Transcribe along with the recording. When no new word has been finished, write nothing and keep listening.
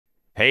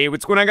Hey,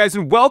 what's going on, guys,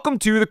 and welcome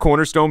to the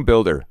Cornerstone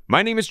Builder.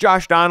 My name is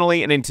Josh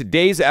Donnelly, and in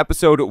today's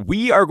episode,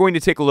 we are going to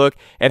take a look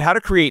at how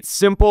to create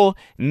simple,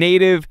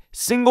 native,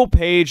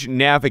 single-page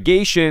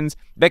navigations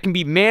that can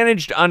be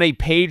managed on a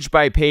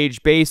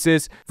page-by-page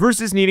basis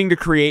versus needing to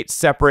create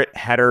separate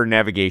header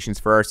navigations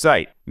for our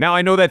site. Now,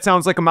 I know that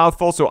sounds like a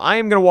mouthful, so I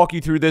am going to walk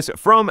you through this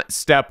from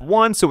step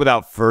one. So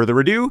without further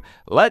ado,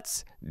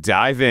 let's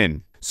dive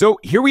in. So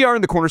here we are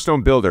in the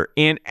Cornerstone Builder,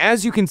 and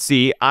as you can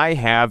see, I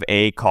have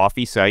a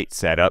coffee site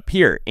set up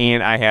here,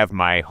 and I have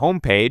my home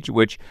page,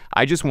 which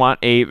I just want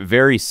a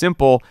very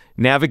simple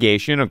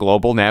navigation, a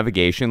global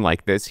navigation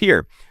like this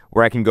here,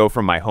 where I can go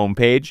from my home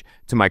page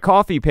to my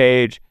coffee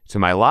page, to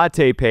my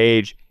latte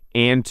page,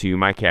 and to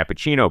my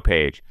cappuccino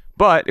page.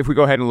 But if we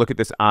go ahead and look at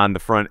this on the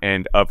front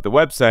end of the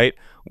website,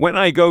 when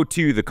I go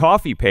to the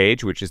coffee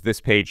page, which is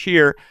this page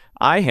here,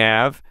 I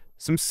have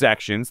some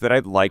sections that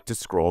I'd like to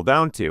scroll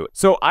down to.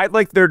 So I'd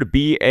like there to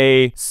be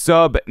a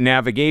sub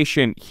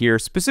navigation here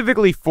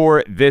specifically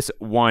for this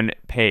one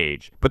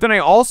page. But then I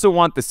also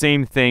want the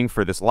same thing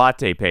for this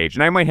latte page.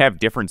 And I might have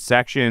different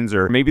sections,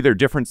 or maybe they're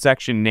different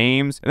section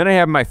names. And then I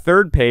have my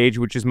third page,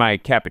 which is my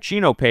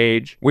cappuccino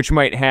page, which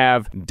might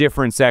have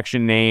different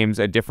section names,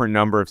 a different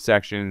number of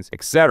sections,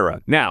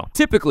 etc. Now,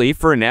 typically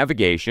for a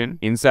navigation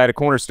inside a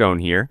Cornerstone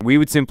here, we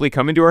would simply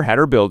come into our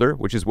header builder,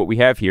 which is what we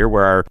have here,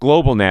 where our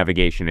global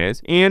navigation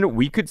is, and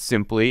we could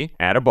simply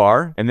add a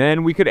bar, and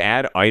then we could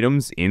add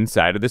items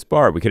inside of this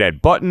bar. We could add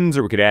buttons,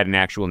 or we could add an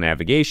actual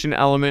navigation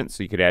element.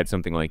 So you could add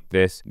something like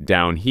this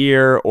down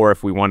here, or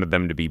if we wanted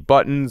them to be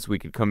buttons, we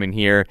could come in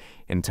here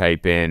and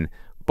type in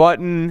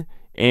button,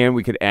 and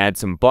we could add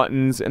some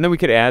buttons, and then we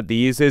could add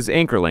these as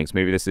anchor links.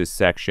 Maybe this is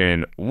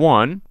section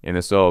 1, and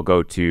this will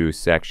go to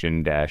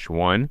section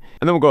 -1. And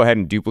then we'll go ahead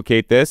and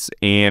duplicate this,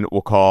 and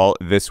we'll call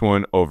this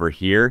one over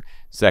here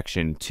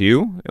section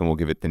 2, and we'll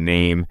give it the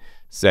name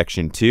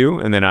section 2.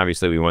 And then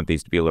obviously we want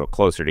these to be a little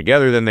closer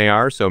together than they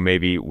are. So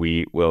maybe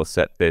we will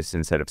set this,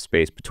 instead of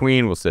space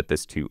between, we'll set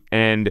this to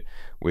end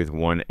with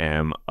 1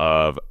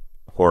 of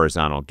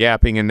horizontal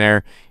gapping in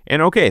there.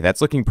 And okay,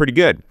 that's looking pretty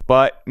good.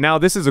 But now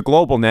this is a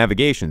global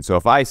navigation. So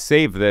if I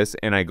save this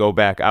and I go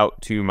back out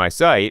to my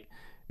site,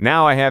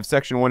 now I have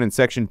section 1 and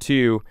section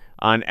 2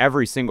 on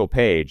every single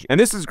page. And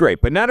this is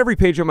great, but not every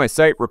page on my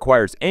site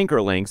requires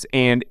anchor links.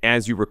 And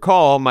as you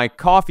recall, my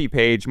coffee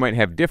page might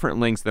have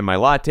different links than my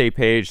latte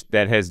page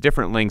that has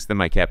different links than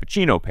my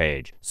cappuccino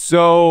page.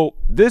 So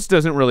this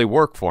doesn't really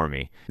work for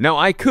me. Now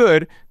I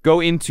could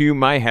go into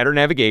my header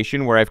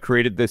navigation where I've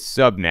created this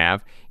sub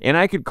nav, and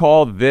I could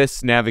call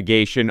this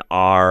navigation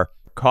our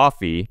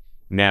coffee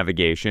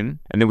navigation.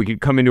 And then we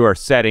could come into our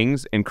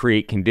settings and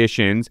create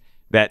conditions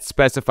that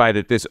specify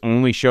that this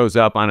only shows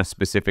up on a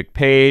specific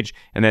page,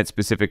 and that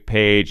specific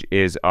page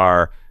is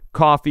our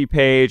coffee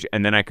page.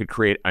 And then I could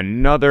create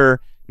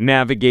another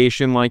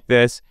navigation like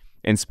this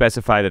and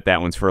specify that that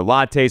one's for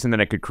lattes, and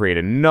then I could create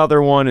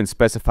another one and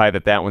specify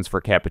that that one's for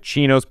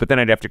cappuccinos, but then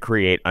I'd have to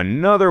create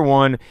another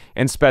one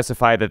and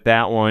specify that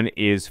that one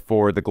is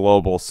for the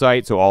global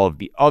site, so all of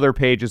the other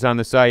pages on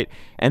the site.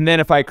 And then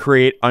if I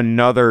create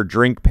another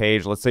drink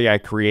page, let's say I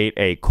create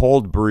a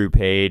cold brew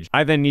page,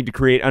 I then need to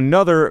create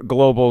another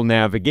global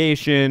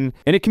navigation,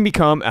 and it can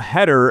become a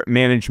header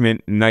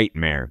management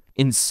nightmare.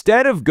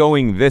 Instead of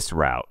going this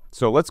route,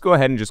 so let's go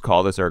ahead and just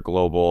call this our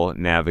global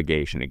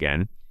navigation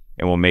again.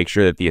 And we'll make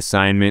sure that the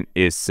assignment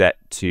is set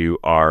to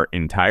our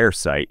entire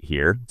site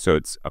here, so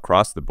it's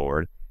across the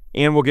board.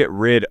 And we'll get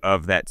rid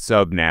of that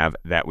sub nav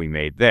that we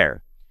made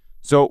there.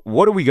 So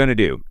what are we going to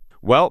do?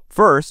 Well,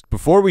 first,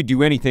 before we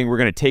do anything, we're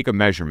going to take a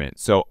measurement.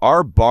 So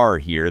our bar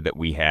here that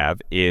we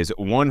have is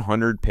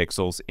 100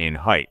 pixels in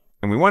height.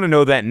 And we want to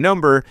know that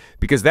number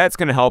because that's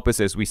going to help us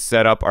as we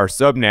set up our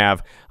sub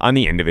nav on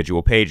the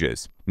individual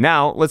pages.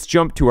 Now, let's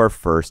jump to our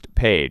first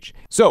page.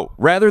 So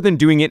rather than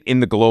doing it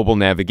in the global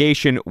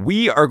navigation,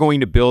 we are going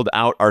to build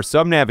out our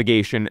sub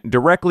navigation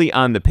directly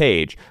on the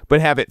page, but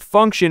have it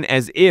function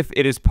as if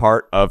it is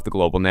part of the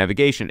global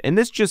navigation. And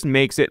this just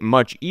makes it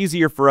much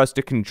easier for us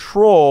to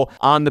control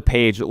on the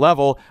page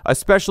level,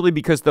 especially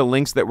because the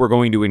links that we're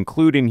going to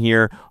include in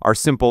here are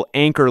simple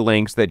anchor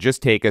links that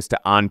just take us to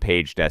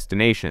on-page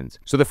destinations.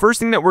 So the first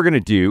thing that we're going to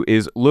do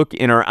is look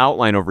in our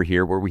outline over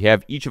here where we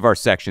have each of our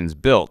sections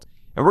built.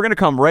 And we're going to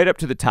come right up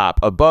to the top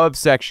above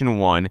section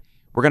 1.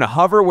 We're going to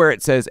hover where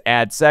it says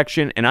add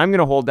section, and I'm going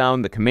to hold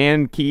down the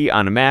command key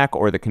on a Mac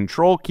or the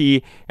control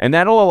key, and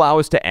that'll allow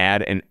us to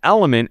add an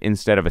element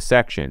instead of a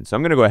section. So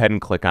I'm going to go ahead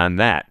and click on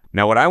that.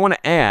 Now what I want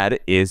to add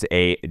is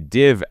a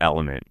div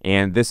element,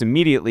 and this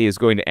immediately is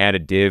going to add a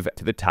div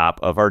to the top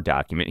of our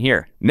document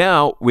here.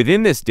 Now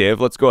within this div,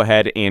 let's go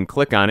ahead and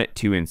click on it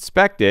to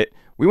inspect it.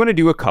 We want to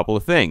do a couple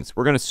of things.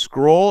 We're going to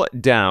scroll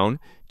down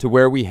to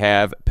where we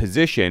have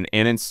position,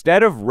 and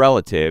instead of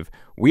relative,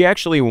 we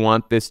actually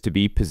want this to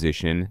be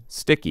position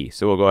sticky.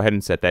 So we'll go ahead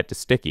and set that to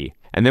sticky.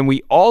 And then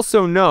we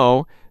also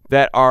know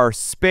that our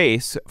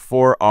space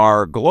for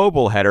our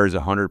global header is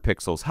 100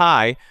 pixels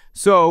high,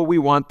 so we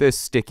want this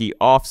sticky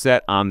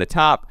offset on the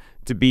top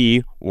to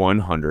be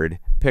 100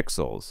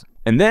 pixels.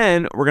 And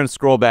then we're going to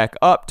scroll back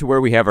up to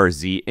where we have our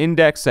Z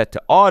index set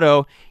to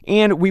auto,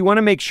 and we want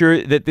to make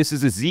sure that this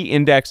is a Z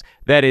index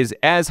that is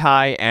as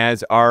high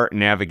as our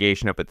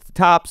navigation up at the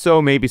top,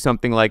 so maybe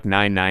something like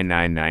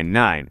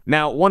 99999.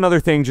 Now, one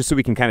other thing, just so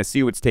we can kind of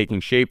see what's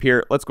taking shape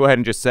here, let's go ahead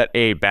and just set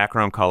a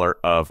background color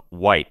of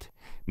white.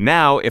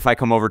 Now, if I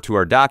come over to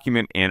our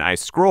document and I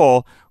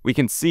scroll, we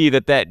can see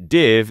that that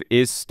div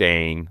is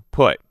staying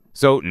put.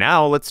 So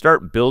now let's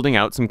start building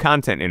out some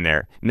content in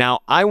there. Now,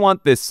 I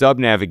want this sub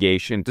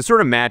navigation to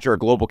sort of match our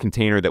global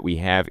container that we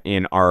have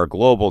in our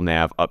global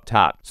nav up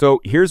top.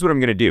 So here's what I'm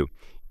going to do.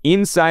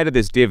 Inside of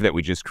this div that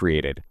we just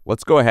created,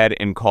 let's go ahead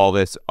and call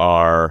this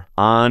our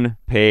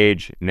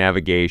on-page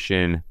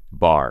navigation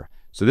bar.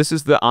 So this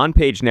is the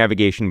on-page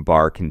navigation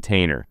bar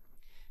container.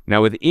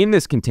 Now within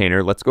this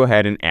container, let's go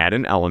ahead and add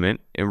an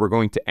element, and we're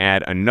going to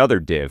add another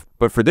div.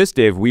 But for this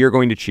div, we are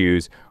going to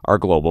choose our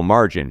global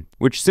margin,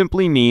 which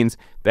simply means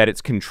that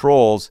its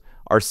controls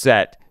are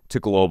set to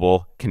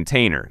global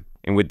container.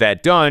 And with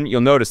that done,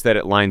 you'll notice that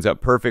it lines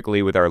up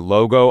perfectly with our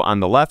logo on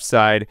the left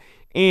side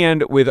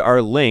and with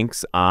our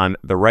links on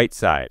the right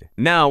side.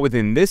 Now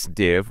within this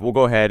div, we'll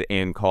go ahead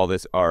and call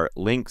this our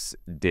links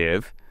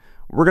div.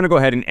 We're going to go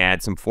ahead and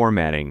add some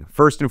formatting.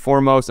 First and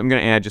foremost, I'm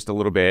going to add just a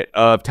little bit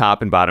of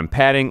top and bottom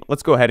padding.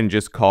 Let's go ahead and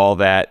just call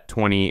that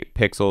 20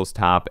 pixels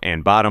top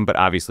and bottom, but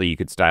obviously you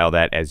could style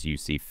that as you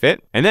see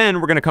fit. And then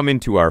we're going to come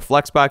into our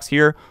flexbox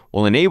here.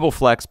 We'll enable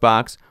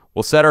flexbox.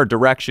 We'll set our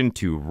direction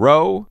to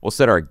row. We'll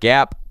set our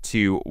gap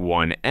to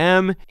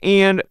 1em,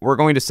 and we're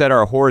going to set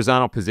our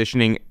horizontal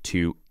positioning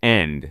to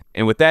end.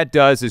 And what that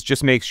does is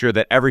just make sure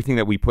that everything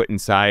that we put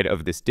inside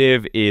of this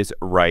div is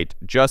right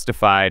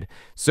justified.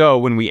 So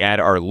when we add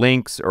our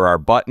links or our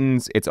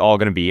buttons, it's all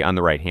going to be on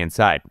the right hand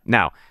side.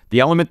 Now, the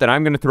element that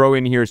I'm going to throw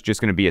in here is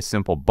just going to be a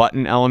simple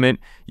button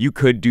element. You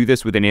could do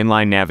this with an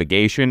inline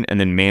navigation and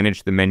then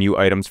manage the menu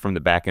items from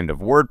the back end of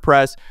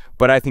WordPress,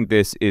 but I think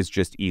this is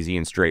just easy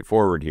and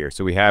straightforward here.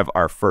 So we have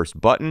our first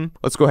button.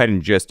 Let's go ahead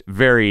and just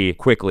very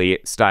quickly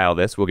style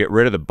this. We'll get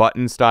rid of the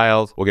button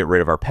styles. We'll get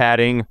rid of our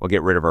padding. We'll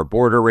get rid of our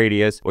border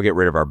radius. We'll get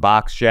rid of our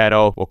box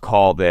shadow. We'll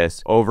call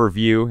this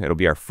overview. It'll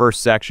be our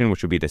first section,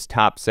 which will be this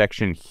top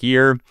section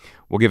here.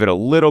 We'll give it a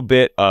little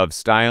bit of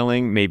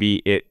styling.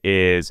 Maybe it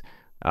is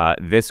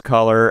this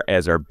color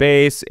as our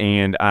base,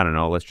 and I don't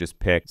know, let's just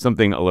pick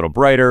something a little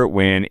brighter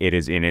when it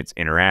is in its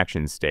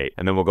interaction state.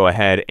 And then we'll go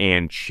ahead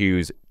and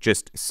choose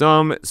just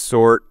some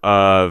sort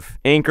of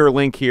anchor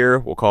link here.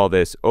 We'll call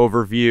this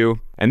overview.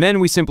 And then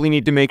we simply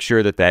need to make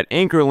sure that that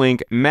anchor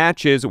link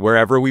matches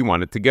wherever we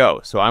want it to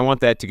go. So I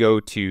want that to go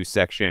to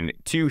section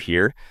 2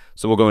 here.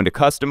 So we'll go into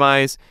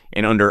customize,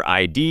 and under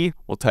ID,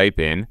 we'll type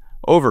in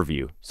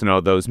overview. So now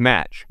those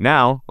match.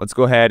 Now let's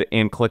go ahead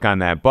and click on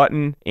that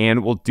button,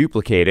 and we'll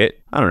duplicate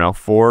it, I don't know,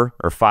 4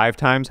 or 5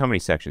 times. How many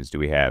sections do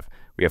we have?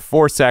 We have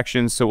 4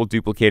 sections, so we'll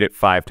duplicate it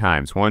 5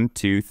 times. 1,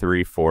 2,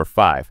 3, 4,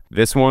 5.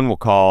 This one we'll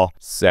call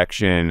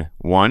section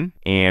 1,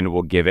 and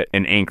we'll give it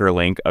an anchor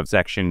link of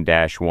section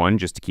 -1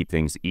 just to keep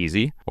things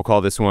easy. We'll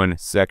call this one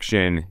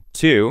section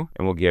 2,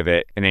 and we'll give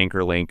it an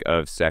anchor link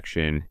of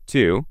section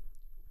 2,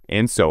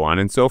 and so on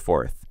and so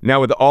forth. Now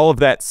with all of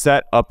that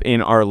set up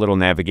in our little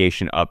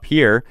navigation up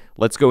here,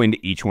 let's go into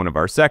each one of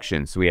our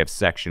sections. So we have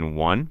section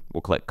 1,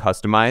 we'll click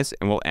customize,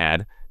 and we'll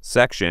add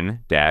section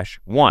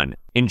 -1,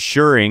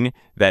 ensuring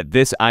that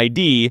this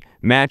ID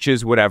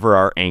matches whatever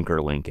our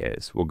anchor link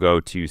is. We'll go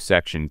to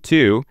section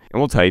 2,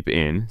 and we'll type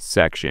in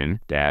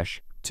section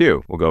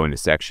 -2. We'll go into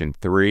section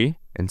 3,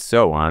 and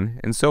so on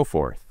and so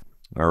forth.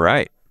 All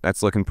right.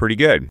 That's looking pretty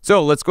good.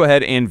 So let's go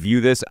ahead and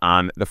view this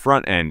on the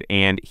front end.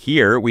 And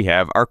here we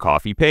have our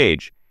coffee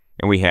page.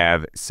 And we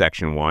have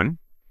section 1.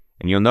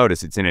 And you'll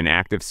notice it's in an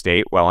active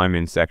state while I'm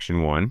in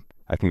section 1.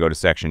 I can go to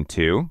section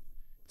 2,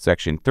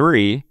 section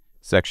 3,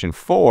 section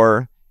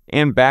 4,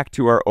 and back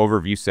to our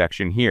overview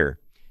section here.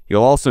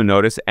 You'll also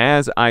notice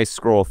as I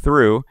scroll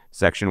through,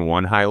 section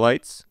 1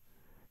 highlights,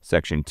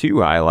 section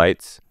 2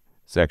 highlights,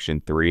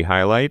 section 3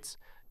 highlights,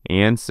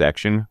 and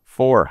section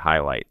 4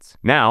 highlights.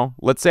 Now,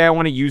 let's say I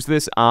want to use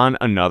this on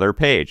another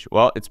page.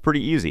 Well, it's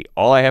pretty easy.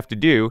 All I have to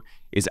do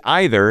is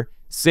either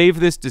save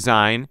this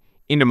design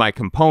into my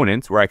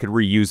components where I could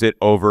reuse it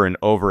over and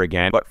over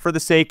again. But for the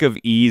sake of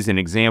ease and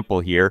example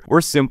here,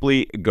 we're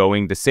simply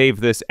going to save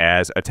this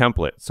as a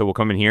template. So we'll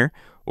come in here,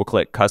 we'll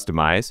click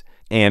customize,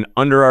 and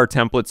under our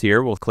templates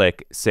here, we'll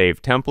click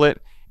save template,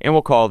 and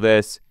we'll call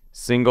this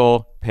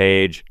single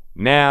page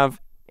nav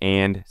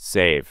and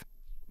save.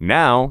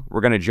 Now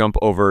we're going to jump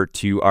over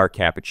to our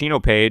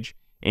cappuccino page,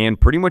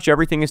 and pretty much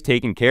everything is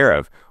taken care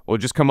of. We'll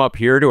just come up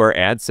here to our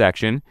add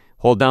section,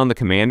 hold down the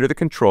command or the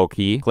control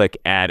key, click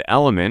add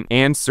element,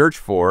 and search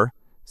for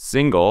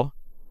single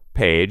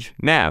page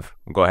nav.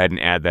 We'll go ahead and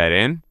add that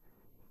in.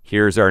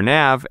 Here's our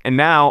nav, and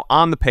now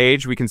on the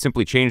page we can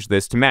simply change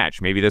this to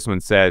match. Maybe this one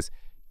says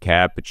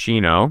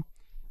cappuccino,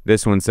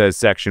 this one says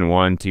section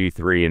 1, 2,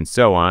 3, and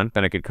so on.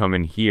 Then I could come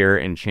in here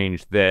and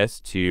change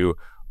this to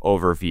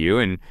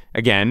overview. And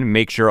again,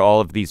 make sure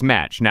all of these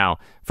match. Now,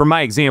 for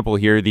my example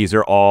here, these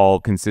are all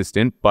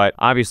consistent, but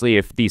obviously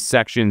if these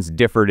sections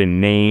differed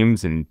in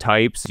names and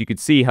types, you could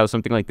see how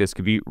something like this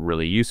could be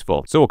really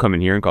useful. So we'll come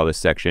in here and call this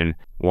section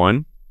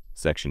 1,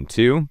 section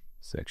 2,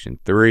 section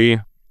 3,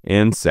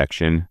 and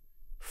section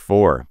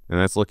 4. And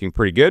that's looking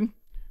pretty good.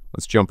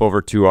 Let's jump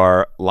over to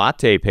our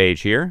latte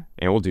page here,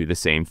 and we'll do the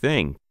same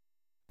thing.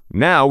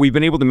 Now, we've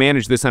been able to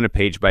manage this on a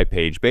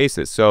page-by-page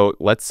basis. So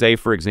let's say,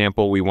 for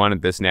example, we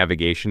wanted this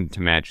navigation to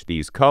match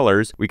these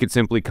colors. We could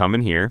simply come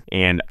in here,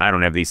 and I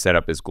don't have these set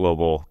up as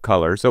global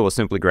colors, so we'll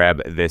simply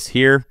grab this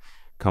here,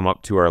 come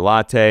up to our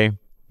latte,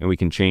 and we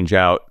can change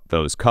out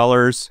those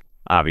colors.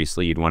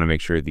 Obviously, you'd want to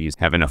make sure these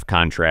have enough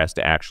contrast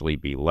to actually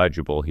be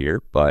legible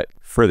here, but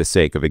for the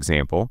sake of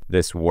example,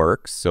 this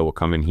works. So we'll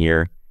come in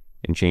here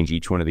and change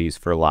each one of these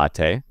for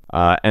latte.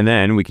 And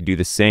then we could do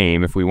the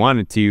same if we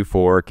wanted to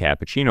for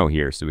cappuccino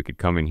here. So we could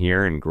come in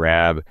here and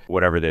grab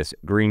whatever this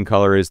green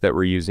color is that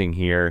we're using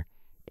here,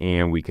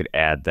 and we could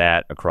add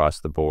that across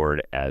the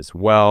board as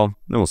well.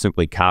 Then we'll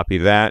simply copy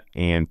that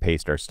and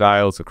paste our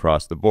styles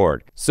across the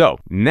board. So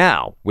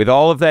now, with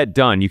all of that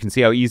done, you can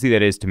see how easy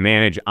that is to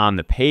manage on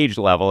the page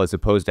level as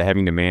opposed to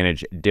having to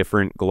manage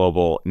different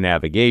global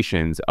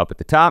navigations up at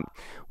the top.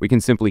 We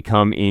can simply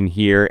come in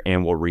here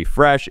and we'll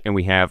refresh, and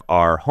we have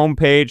our home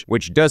page,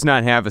 which does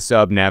not have a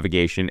sub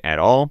navigation at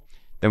all.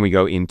 Then we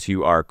go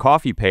into our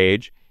coffee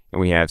page,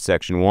 and we have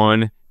section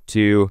 1,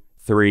 2,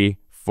 3,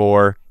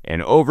 4,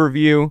 and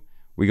overview.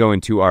 We go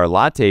into our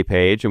latte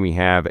page, and we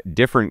have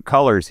different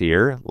colors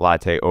here.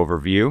 Latte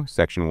overview,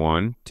 section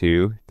 1,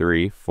 2,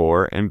 3,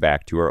 4, and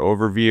back to our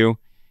overview.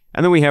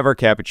 And then we have our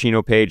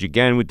cappuccino page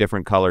again with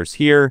different colors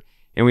here.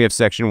 And we have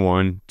section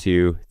 1,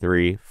 2,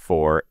 3,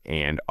 4,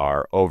 and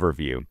our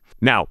overview.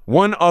 Now,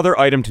 one other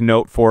item to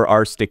note for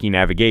our sticky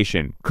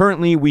navigation.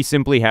 Currently, we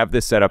simply have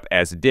this set up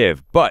as a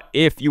div, but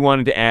if you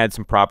wanted to add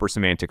some proper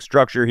semantic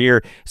structure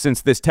here,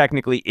 since this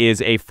technically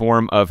is a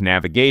form of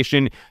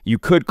navigation, you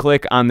could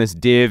click on this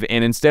div,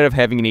 and instead of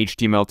having an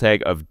HTML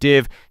tag of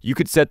div, you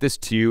could set this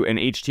to an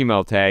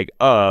HTML tag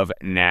of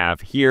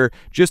nav here,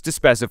 just to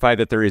specify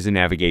that there is a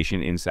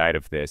navigation inside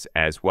of this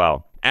as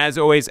well. As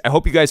always, I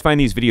hope you guys find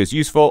these videos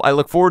useful. I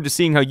look forward to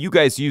seeing how you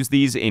guys use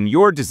these in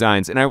your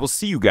designs, and I will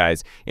see you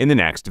guys in the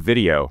next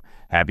video.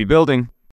 Happy building!